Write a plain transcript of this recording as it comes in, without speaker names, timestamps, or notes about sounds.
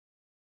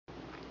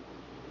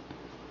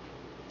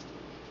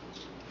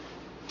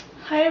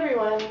Hi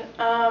everyone.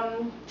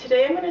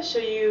 Today I'm going to show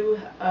you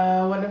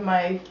one of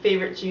my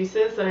favorite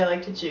juices that I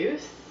like to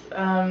juice.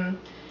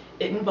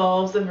 It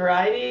involves a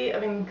variety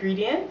of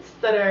ingredients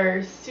that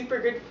are super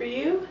good for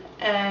you,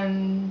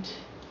 and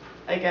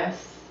I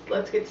guess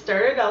let's get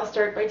started. I'll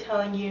start by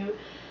telling you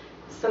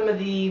some of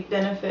the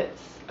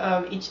benefits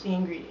of each of the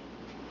ingredients.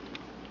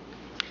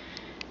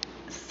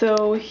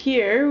 So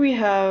here we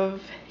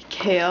have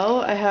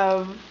kale. I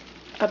have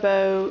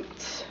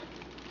about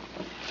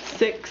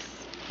 6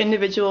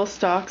 individual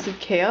stalks of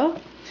kale.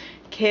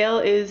 Kale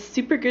is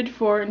super good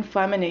for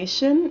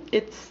inflammation.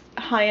 It's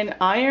high in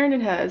iron,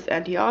 it has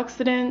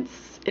antioxidants,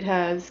 it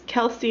has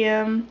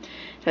calcium,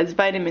 it has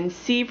vitamin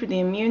C for the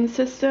immune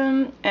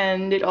system,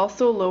 and it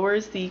also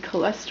lowers the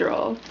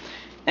cholesterol.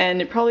 And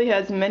it probably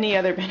has many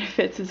other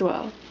benefits as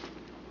well.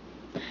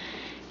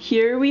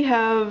 Here we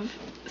have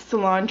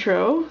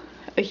cilantro,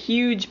 a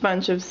huge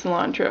bunch of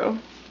cilantro.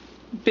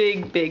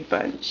 Big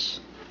bunch.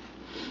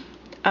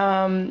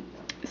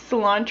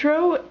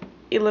 Cilantro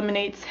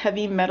eliminates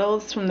heavy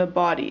metals from the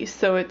body,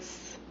 so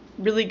it's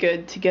really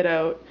good to get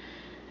out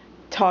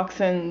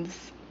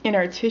toxins in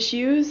our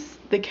tissues.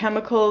 The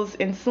chemicals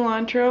in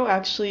cilantro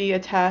actually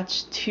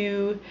attach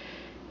to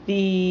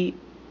the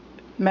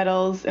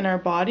metals in our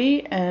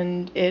body,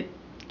 and it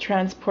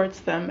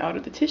transports them out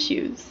of the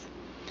tissues.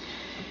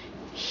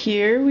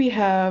 Here we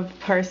have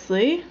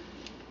parsley.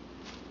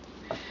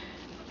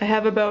 I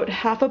have about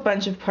half a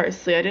bunch of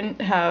parsley. I didn't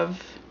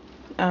have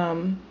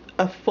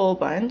a full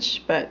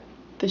bunch, but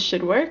this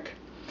should work.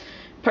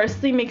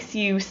 Parsley makes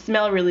you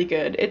smell really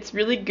good. It's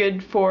really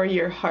good for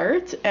your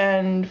heart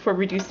and for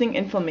reducing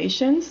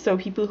inflammation. So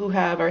people who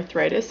have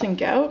arthritis and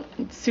gout,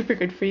 it's super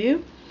good for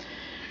you.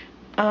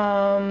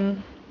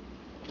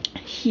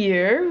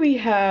 Here we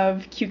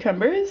have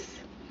cucumbers.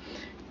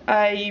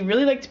 I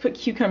really like to put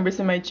cucumbers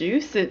in my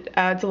juice. It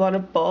adds a lot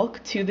of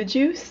bulk to the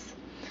juice.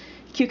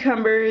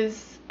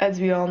 Cucumbers,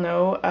 as we all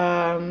know,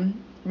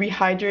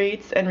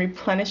 rehydrates and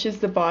replenishes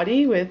the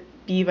body with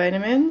B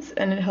vitamins,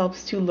 and it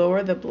helps to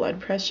lower the blood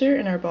pressure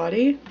in our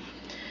body.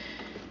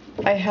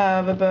 I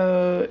have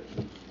about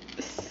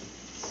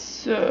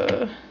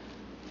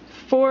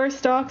 4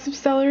 stalks of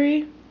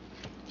celery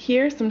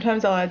here.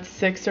 Sometimes I'll add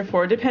 6 or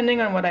 4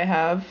 depending on what I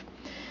have.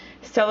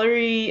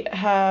 Celery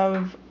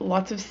have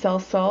lots of cell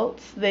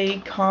salts. They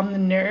calm the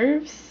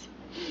nerves.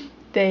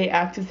 They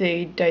act as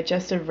a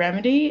digestive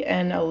remedy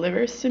and a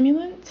liver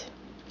stimulant.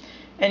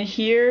 And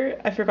here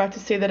I forgot to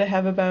say that I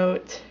have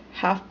about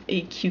half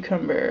a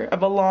cucumber,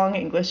 of a long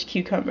English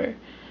cucumber.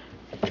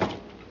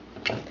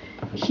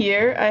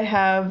 Here I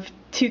have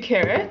 2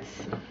 carrots.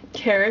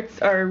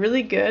 Carrots are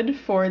really good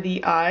for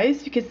the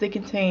eyes because they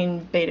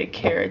contain beta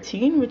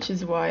carotene, which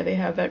is why they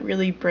have that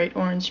really bright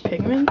orange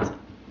pigment.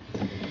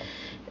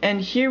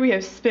 And here we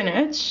have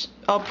spinach.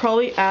 I'll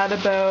probably add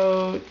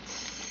about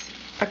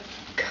a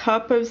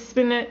cup of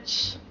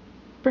spinach,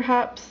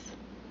 perhaps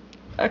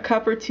a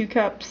cup or 2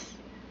 cups.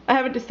 I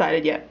haven't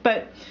decided yet,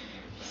 but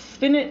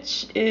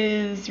spinach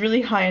is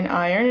really high in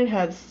iron. It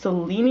has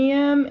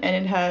selenium and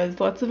it has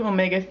lots of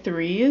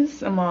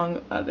omega-3s,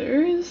 among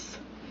others.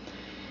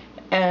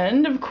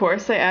 And of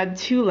course I add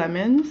 2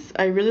 lemons.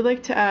 I really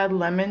like to add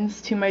lemons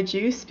to my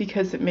juice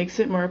because it makes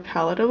it more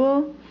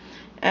palatable,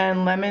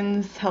 and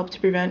lemons help to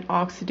prevent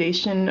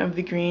oxidation of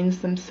the greens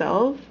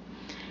themselves.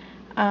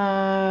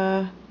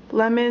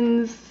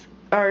 Lemons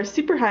are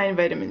super high in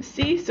vitamin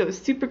C, so it's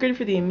super good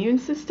for the immune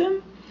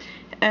system.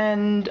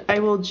 And I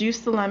will juice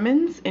the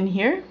lemons in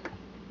here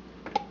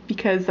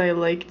because I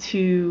like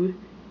to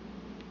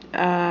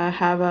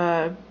have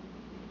a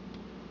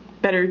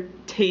better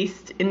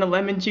taste in the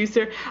lemon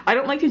juicer. I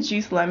don't like to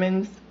juice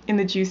lemons in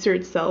the juicer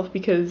itself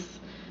because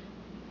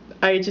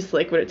I just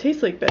like what it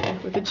tastes like better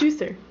with the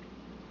juicer.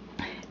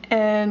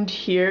 And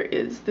here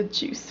is the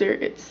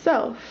juicer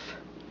itself.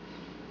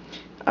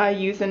 I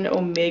use an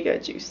Omega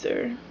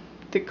juicer,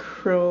 the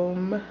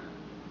Chrome.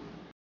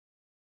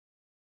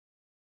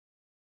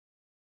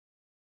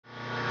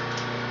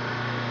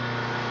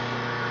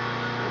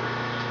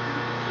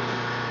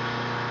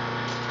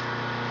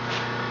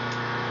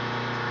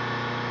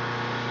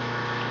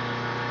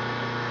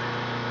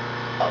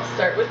 I'll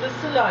start with the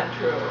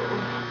cilantro.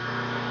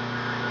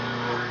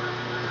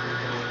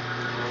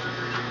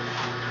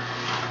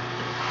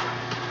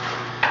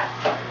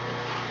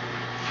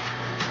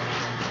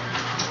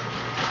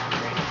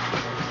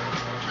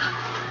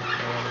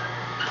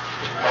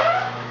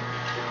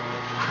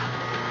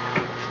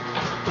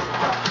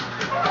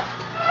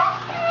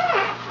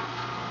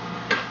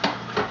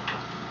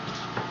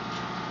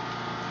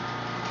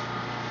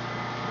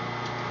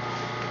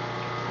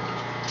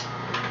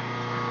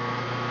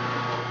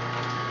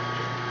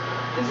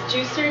 This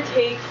juicer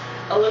takes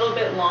a little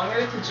bit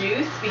longer to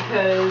juice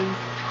because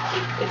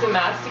it's a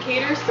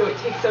masticator, so it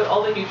takes out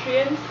all the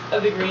nutrients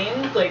of the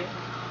greens, like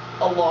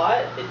a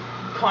lot. It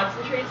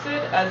concentrates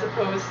it, as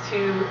opposed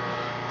to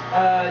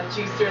a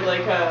juicer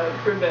like a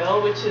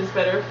Breville, which is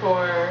better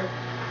for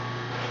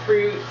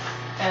fruits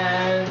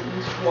and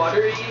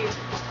watery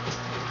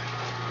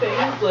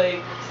things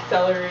like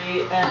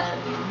celery and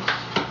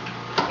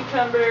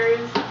cucumbers.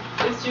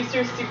 This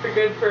juicer is super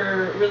good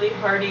for really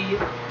hearty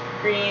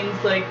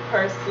greens like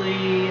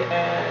parsley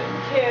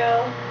and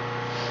kale.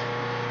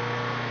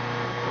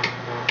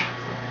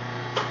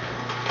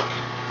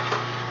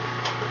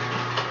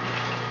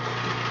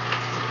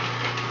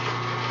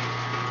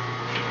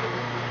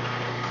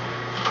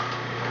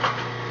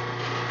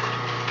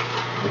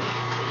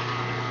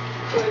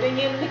 Putting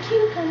in the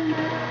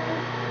cucumber.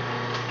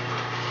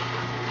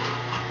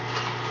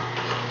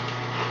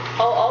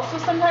 I'll also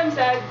sometimes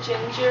add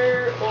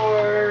ginger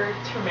or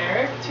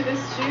turmeric to this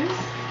juice.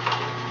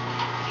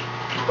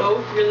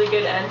 Both really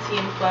good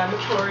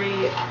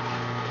anti-inflammatory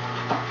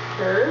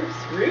herbs,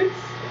 roots.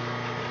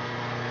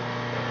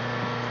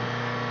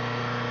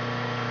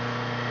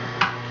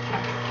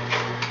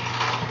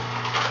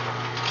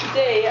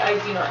 Today I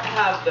do not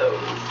have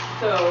those,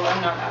 so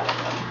I'm not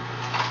adding them.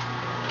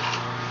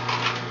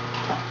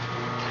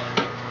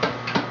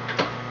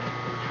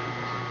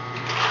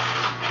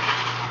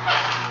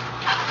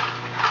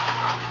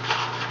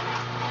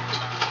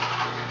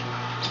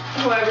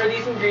 However,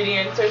 these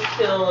ingredients are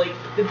still like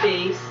the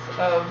base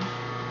of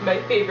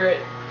my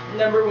favorite #1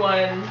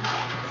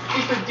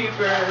 super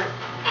duper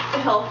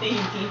healthy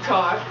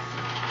detox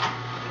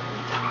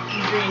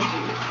green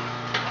juice.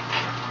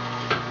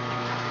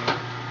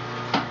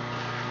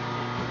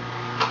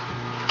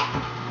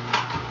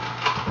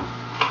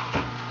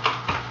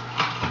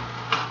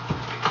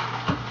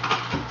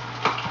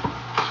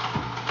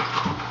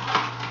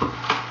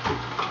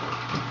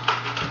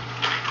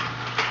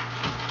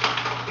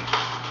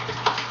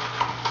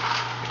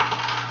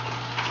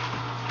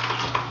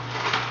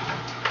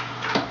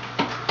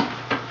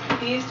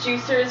 These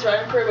juicers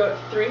run for about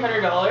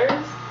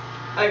 $300.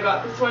 I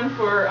got this one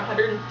for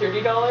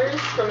 $130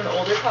 from an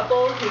older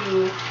couple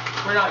who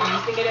were not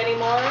using it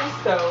anymore,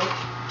 so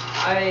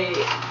I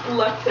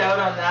lucked out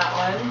on that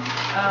one.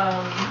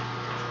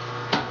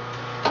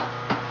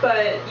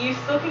 But you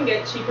still can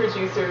get cheaper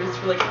juicers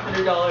for like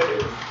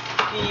 $100.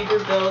 The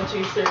Brazil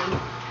juicers,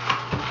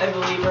 I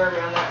believe, are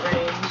around that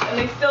range, and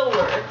they still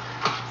work,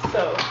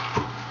 so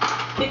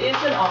it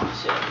is an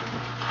option.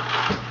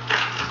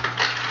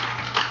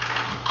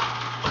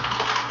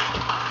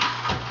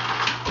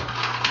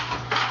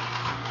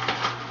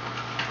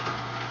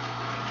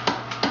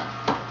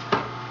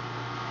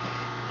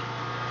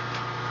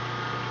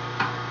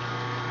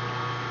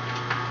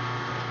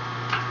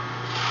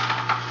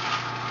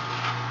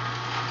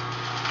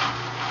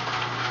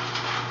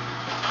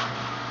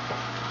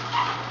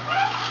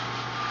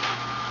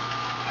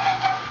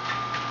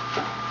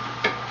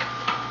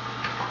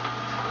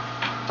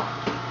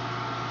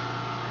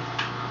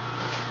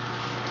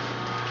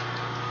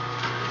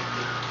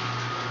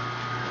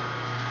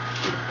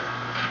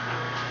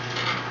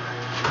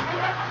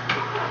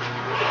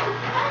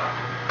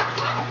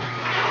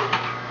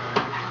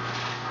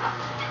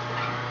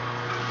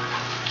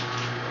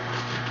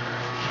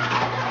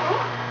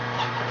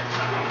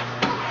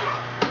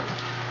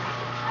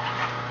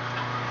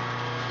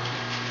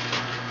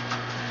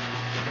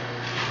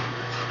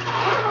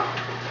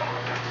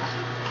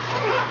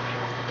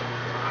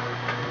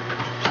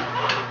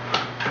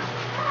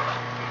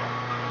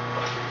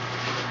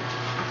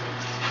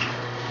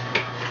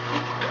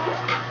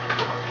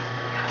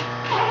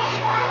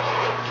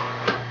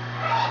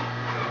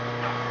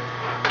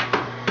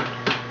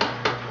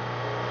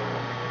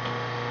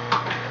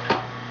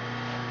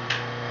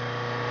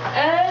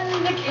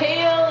 And the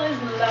kale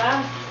is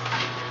last.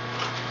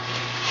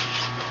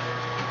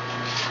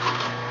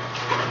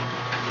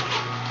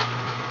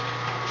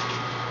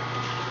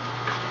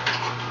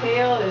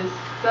 Kale is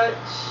such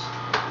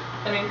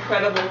an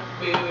incredible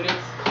food. It's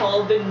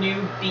called the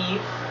new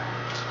beef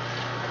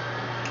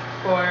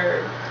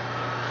for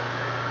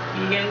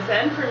vegans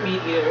and for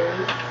meat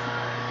eaters.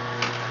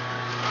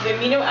 The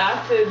amino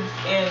acids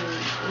in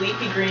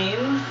leafy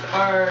greens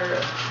are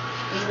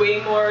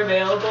way more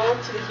available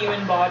to the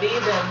human body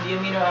than the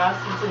amino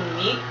acids in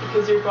meat,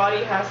 because your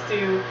body has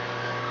to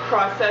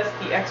process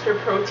the extra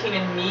protein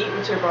in meat,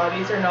 which our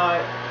bodies are not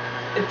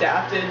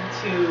adapted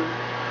to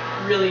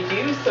really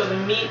do. So the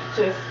meat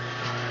just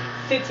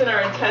sits in our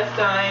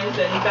intestines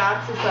and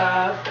backs us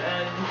up,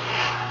 and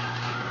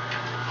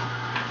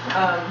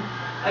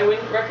I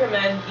wouldn't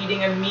recommend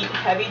eating a meat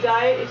heavy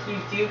diet if you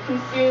do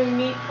consume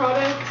meat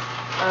products.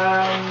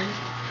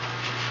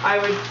 I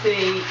would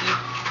say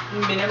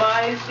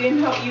minimize the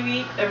amount you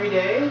eat every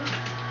day.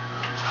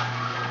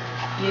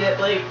 Eat it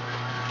like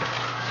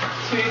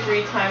 2 to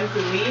 3 times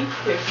a week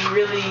if you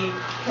really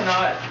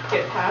cannot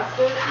get past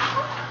it.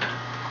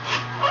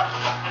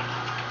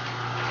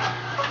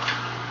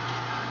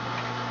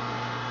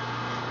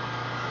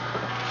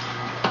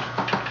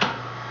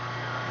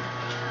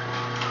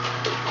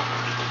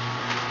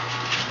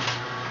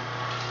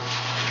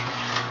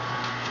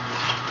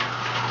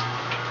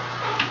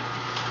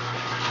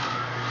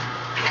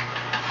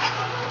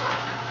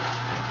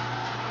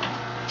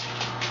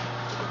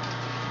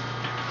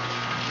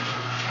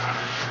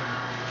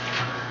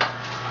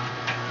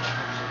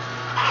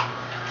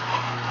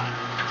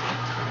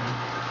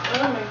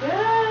 Oh my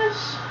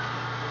gosh.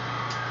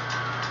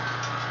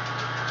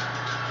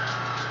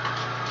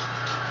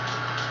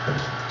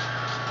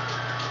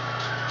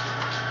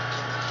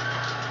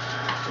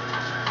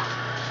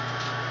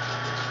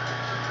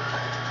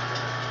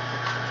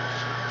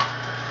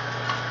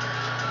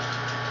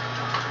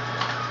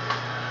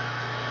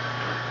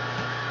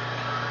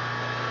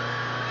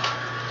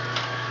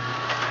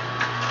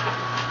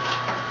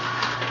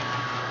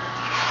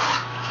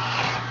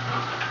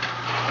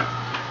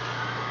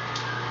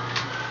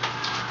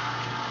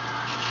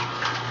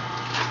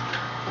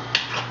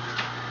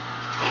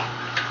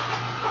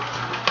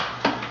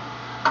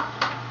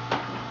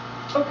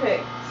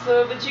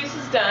 so the juice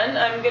is done.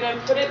 I'm going to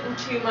put it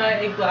into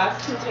my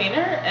glass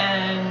container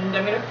and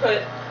I'm going to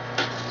put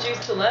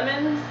juice the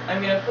lemons.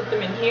 I'm going to put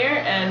them in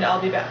here and I'll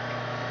be back.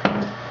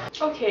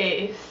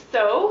 Okay,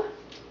 so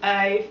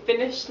I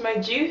finished my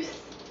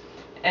juice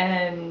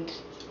and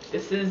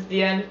this is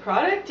the end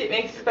product. It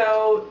makes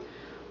about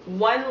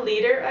 1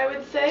 liter, I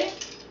would say.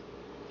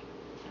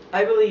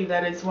 I believe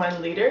that is 1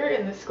 liter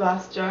in this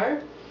glass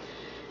jar.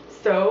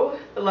 So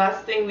the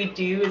last thing we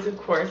do is of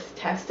course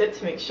test it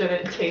to make sure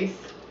that it tastes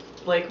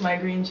like my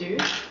green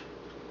juice.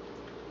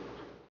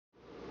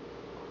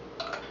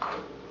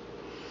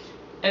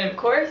 And of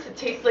course it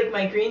tastes like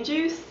my green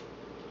juice.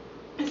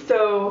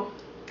 So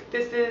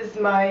this is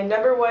my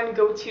 #1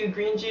 go-to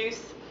green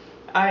juice.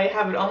 I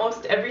have it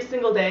almost every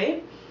single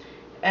day.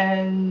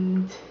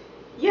 And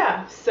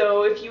yeah,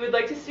 so if you would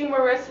like to see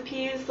more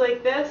recipes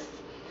like this,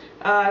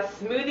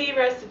 smoothie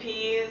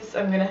recipes,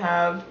 I'm gonna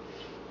have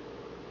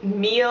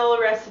meal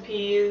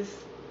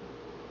recipes,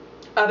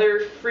 other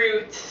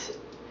fruit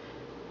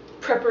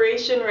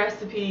preparation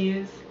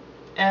recipes,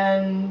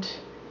 and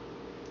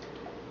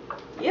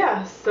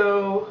yeah,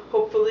 so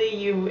hopefully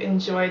you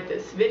enjoyed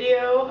this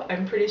video.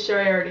 I'm pretty sure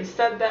I already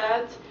said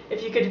that.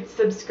 If you could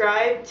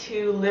subscribe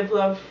to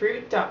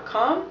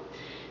livelovefruit.com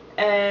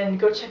and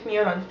go check me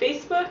out on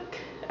Facebook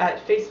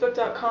at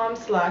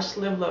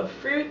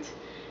facebook.com/livelovefruit,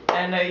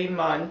 and I'm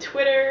on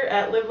Twitter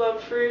at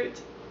livelovefruit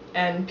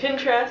and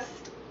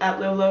Pinterest at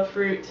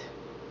livelovefruit.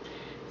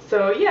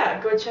 So yeah,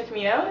 go check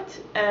me out,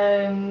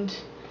 and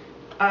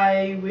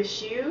I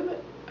wish you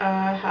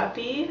a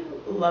happy,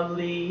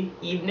 lovely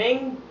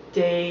evening,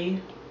 day,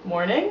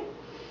 morning,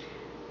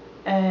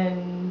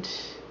 and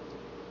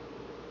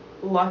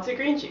lots of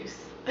green juice.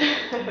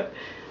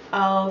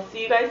 I'll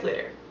see you guys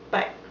later.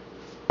 Bye.